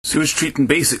Sewage treatment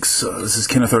basics. This is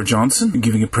Kenneth R. Johnson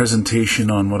giving a presentation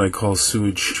on what I call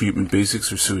sewage treatment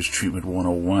basics or sewage treatment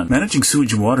 101. Managing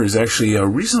sewage and water is actually a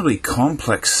reasonably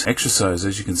complex exercise,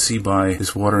 as you can see by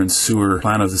this water and sewer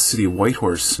plan of the city of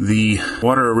Whitehorse. The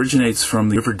water originates from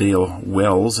the Riverdale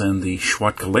wells and the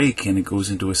Schwatka Lake, and it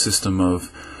goes into a system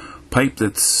of pipe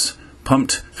that's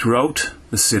pumped throughout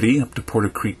the city up to Porter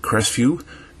Creek, Crestview,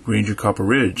 Granger, Copper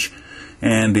Ridge,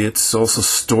 and it's also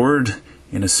stored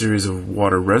in a series of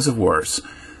water reservoirs.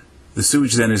 The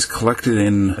sewage then is collected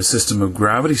in a system of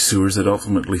gravity sewers that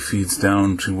ultimately feeds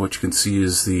down to what you can see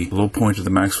is the low point of the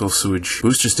Maxwell Sewage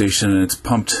Booster Station, and it's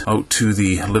pumped out to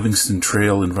the Livingston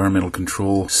Trail Environmental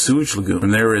Control Sewage Lagoon.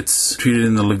 From there it's treated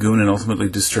in the lagoon and ultimately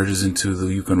discharges into the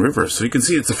Yukon River. So you can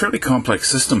see it's a fairly complex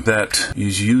system that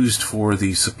is used for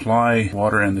the supply,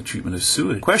 water, and the treatment of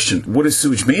sewage. Question: what is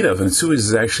sewage made of? And sewage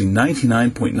is actually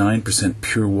 99.9%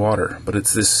 pure water, but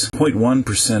it's this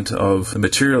 0.1% of the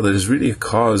material that is really a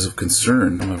cause of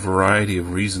concern from a variety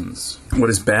of reasons. What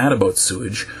is bad about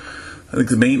sewage? I think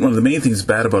one of the main things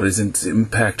bad about it is its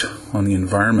impact on the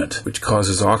environment, which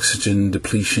causes oxygen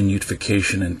depletion,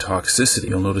 eutrophication, and toxicity.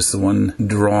 You'll notice the one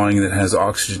drawing that has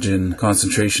oxygen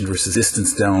concentration versus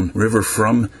distance down river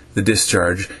from the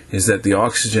discharge is that the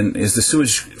oxygen, as the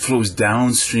sewage flows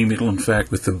downstream, it'll in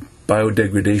fact, with the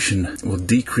biodegradation, will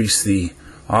decrease the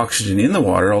oxygen in the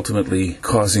water, ultimately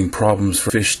causing problems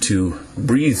for fish to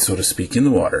breathe, so to speak, in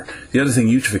the water. The other thing,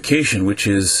 eutrophication, which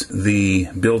is the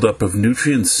buildup of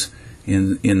nutrients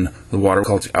in the water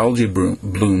called algae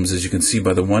blooms, as you can see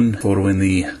by the one photo in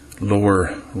the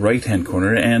lower right-hand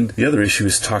corner. And the other issue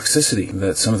is toxicity,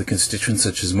 that some of the constituents,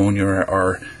 such as ammonia,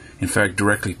 are in fact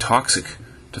directly toxic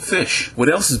to fish.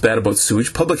 What else is bad about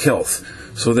sewage? Public health.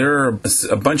 So there are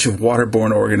a bunch of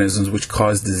waterborne organisms which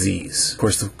cause disease. Of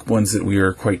course, the ones that we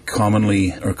are quite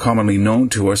commonly known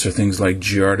to us are things like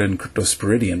Giardia and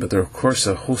Cryptosporidium, but there are of course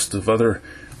a host of other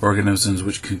organisms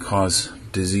which can cause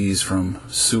disease from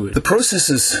sewage. The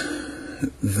processes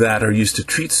that are used to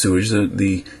treat sewage,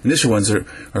 the initial ones are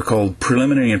called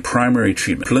preliminary and primary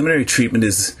treatment. Preliminary treatment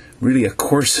is really a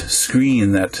coarse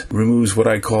screen that removes what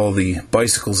I call the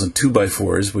bicycles and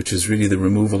 2x4s, which is really the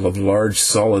removal of large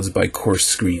solids by coarse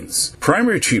screens.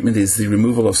 Primary treatment is the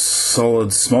removal of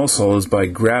solids, small solids, by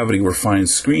gravity or fine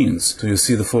screens. So you'll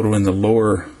see the photo in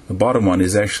the bottom one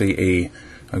is actually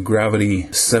a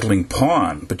gravity settling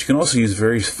pond, but you can also use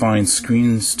very fine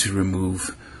screens to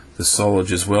remove the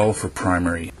solids as well for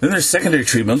primary. Then there's secondary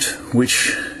treatment,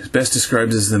 which is best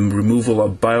described as the removal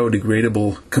of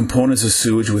biodegradable components of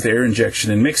sewage with air injection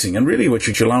and mixing. And really what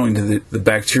you're allowing to the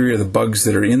bacteria, the bugs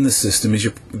that are in the system, is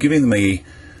you're giving them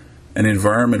an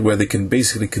environment where they can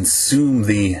basically consume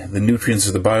the nutrients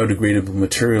or the biodegradable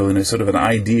material in a sort of an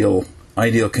ideal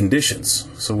conditions.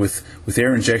 So with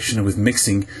air injection and with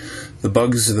mixing, the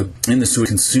bugs in the sewage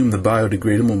consume the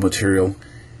biodegradable material.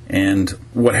 And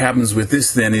what happens with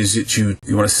this then is that you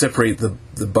want to separate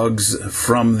the bugs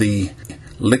from the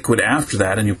liquid after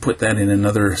that, and you put that in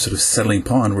another sort of settling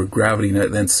pond where gravity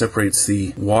then separates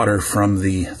the water from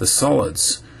the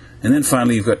solids. And then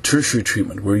finally you've got tertiary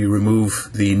treatment, where you remove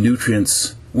the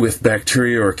nutrients with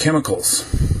bacteria or chemicals.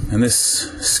 And this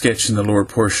sketch in the lower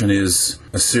portion is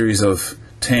a series of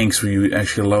tanks where you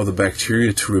actually allow the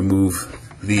bacteria to remove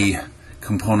the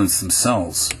components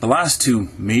themselves. The last two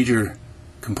major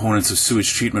components of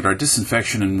sewage treatment are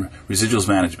disinfection and residuals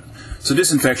management. So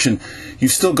disinfection,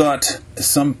 you've still got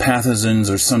some pathogens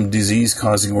or some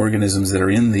disease-causing organisms that are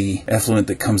in the effluent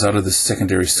that comes out of the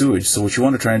secondary sewage. So what you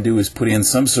want to try and do is put in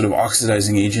some sort of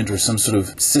oxidizing agent or some sort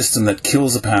of system that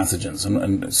kills the pathogens.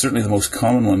 And certainly the most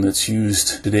common one that's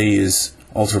used today is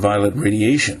ultraviolet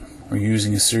radiation. We're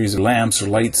using a series of lamps or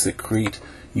lights that create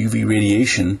UV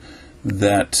radiation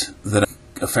that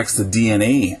affects the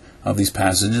DNA of these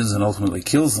pathogens and ultimately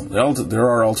kills them. There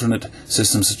are alternate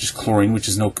systems such as chlorine, which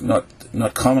is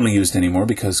not commonly used anymore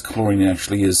because chlorine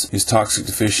actually is toxic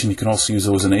to fish, and you can also use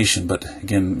ozonation. But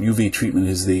again, UV treatment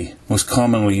is the most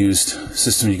commonly used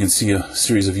system. You can see a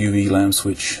series of UV lamps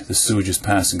which the sewage is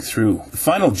passing through. The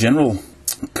final general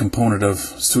component of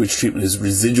sewage treatment is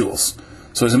residuals.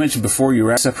 So as I mentioned before,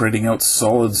 you're separating out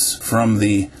solids from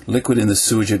the liquid in the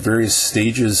sewage at various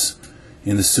stages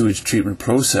in the sewage treatment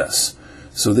process.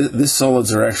 So these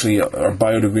solids are actually are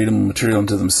biodegradable material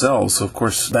into themselves. So of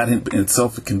course that in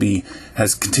itself contains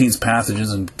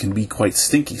pathogens and can be quite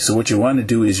stinky. So what you want to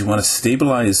do is you want to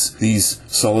stabilize these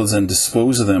solids and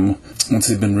dispose of them once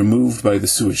they've been removed by the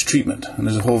sewage treatment. And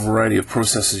there's a whole variety of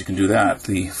processes you can do that.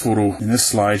 The photo in this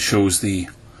slide shows the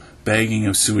bagging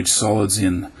of sewage solids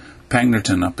in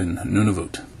Pangnerton up in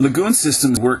Nunavut. Lagoon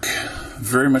systems work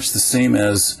very much the same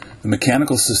as the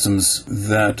mechanical system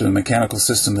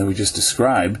that we just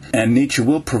described, and nature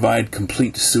will provide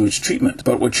complete sewage treatment.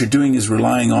 But what you're doing is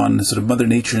relying on sort of Mother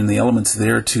Nature and the elements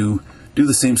there to do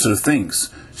the same sort of things.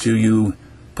 So you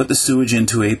put the sewage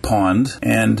into a pond,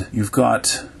 and you've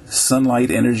got sunlight,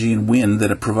 energy, and wind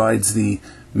that it provides the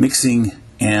mixing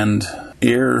and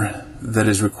air that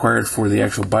is required for the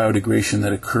actual biodegradation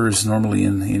that occurs normally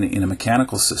in a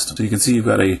mechanical system. So you can see you've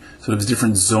got a sort of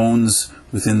different zones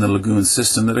within the lagoon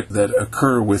system that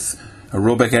occur with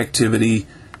aerobic activity,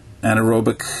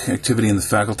 anaerobic activity in the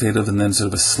facultative, and then sort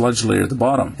of a sludge layer at the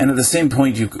bottom. And at the same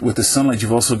point, with the sunlight,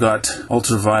 you've also got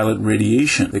ultraviolet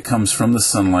radiation that comes from the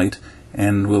sunlight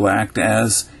and will act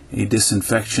as a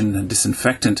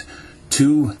disinfectant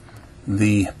to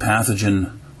the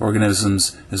pathogen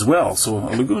organisms as well. So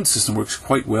a lagoon system works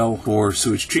quite well for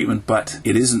sewage treatment, but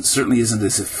it certainly isn't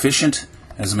as efficient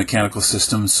as a mechanical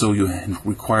system, so you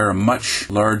require a much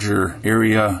larger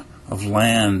area of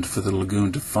land for the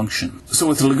lagoon to function. So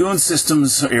with the lagoon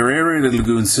systems, or aerated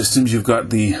lagoon systems, you've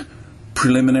got the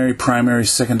preliminary, primary,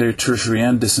 secondary, tertiary,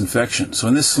 and disinfection. So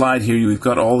in this slide here, we've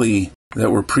got all the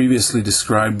that were previously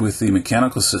described with the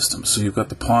mechanical system. So you've got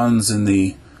the ponds in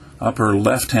the upper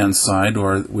left-hand side,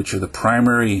 which are the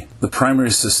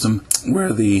primary system,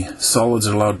 where the solids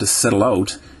are allowed to settle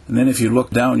out. And then if you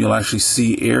look down, you'll actually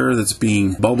see air that's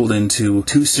being bubbled into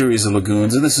two series of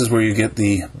lagoons, and this is where you get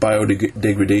the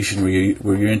biodegradation,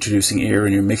 where you're introducing air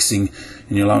and you're mixing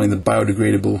and you're allowing the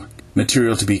biodegradable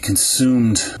material to be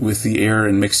consumed with the air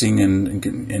and mixing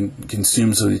and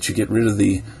consumed so that you get rid of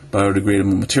the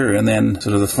biodegradable material. And then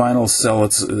sort of the final cell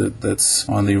that's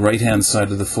on the right hand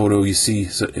side of the photo, you see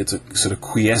it's a sort of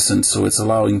quiescent, so it's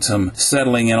allowing some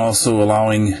settling and also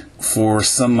allowing for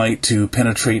sunlight to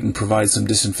penetrate and provide some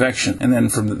disinfection. And then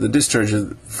from the discharge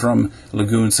from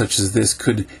lagoons such as this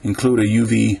could include a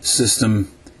UV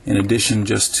system in addition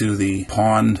just to the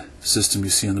pond system you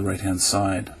see on the right hand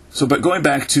side. So, but going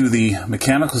back to the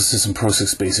mechanical system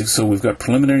process basics, so we've got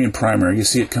preliminary and primary. You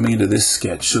see it coming into this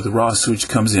sketch. So the raw sewage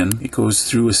comes in, it goes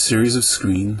through a series of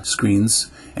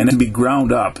screens, and it can be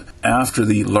ground up after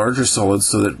the larger solids,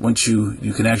 so that once you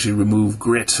can actually remove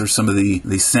grit or some of the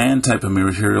sand type of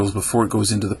materials before it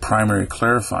goes into the primary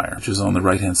clarifier, which is on the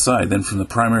right hand side. Then from the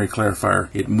primary clarifier,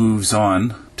 it moves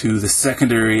on to the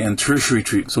secondary and tertiary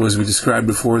treatment. So as we described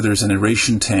before, there's an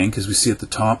aeration tank, as we see at the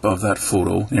top of that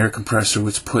photo, an air compressor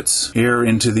which puts air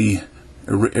into the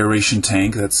aeration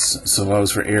tank. So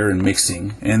allows for air and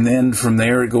mixing. And then from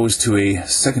there it goes to a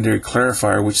secondary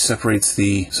clarifier which separates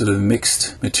the sort of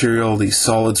mixed material, the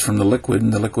solids, from the liquid,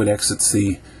 and the liquid exits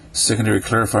the secondary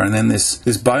clarifier. And then this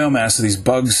biomass of these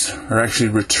bugs are actually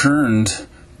returned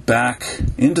back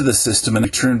into the system and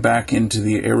returned back into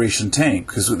the aeration tank,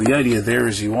 because the idea there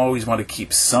is you always want to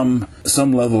keep some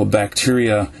level of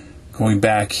bacteria going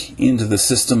back into the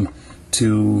system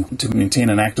to maintain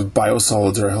an active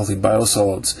biosolids or healthy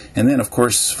biosolids. And then, of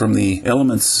course, from the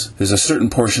elements, there's a certain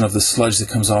portion of the sludge that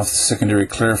comes off the secondary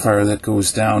clarifier that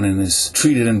goes down and is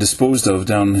treated and disposed of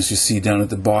down, as you see down at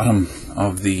the bottom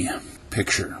of the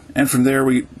picture. And from there,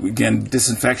 we again,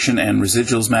 disinfection and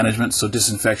residuals management. So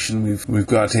disinfection, we've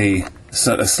got a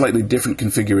slightly different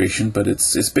configuration, but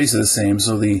it's basically the same.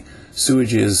 So the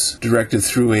sewage is directed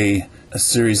through a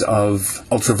series of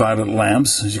ultraviolet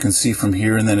lamps, as you can see from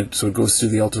here, and then it goes through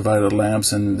the ultraviolet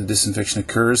lamps and the disinfection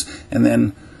occurs. And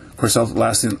then, of course,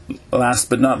 last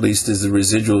but not least is the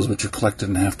residuals, which are collected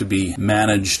and have to be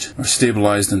managed or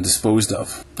stabilized and disposed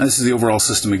of. And this is the overall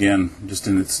system again, just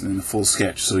in the full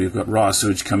sketch. So you've got raw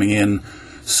sewage coming in,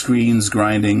 screens,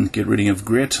 grinding, get rid of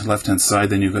grit, left-hand side.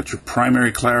 Then you've got your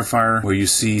primary clarifier, where you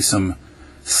see some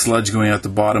sludge going out the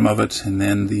bottom of it, and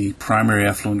then the primary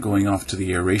effluent going off to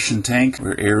the aeration tank,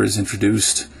 where air is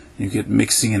introduced. You get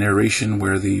mixing and aeration,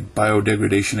 where the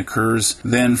biodegradation occurs.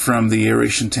 Then from the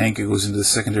aeration tank, it goes into the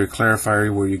secondary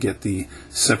clarifier, where you get the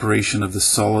separation of the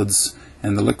solids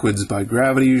and the liquids by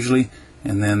gravity usually.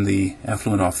 And then the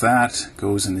effluent off that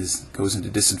goes into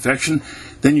disinfection.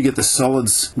 Then you get the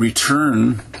solids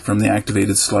return from the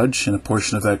activated sludge, and a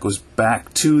portion of that goes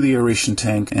back to the aeration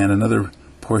tank, and another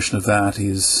portion of that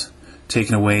is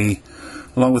taken away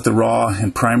along with the raw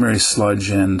and primary sludge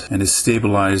and is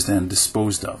stabilized and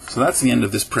disposed of. So that's the end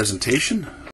of this presentation.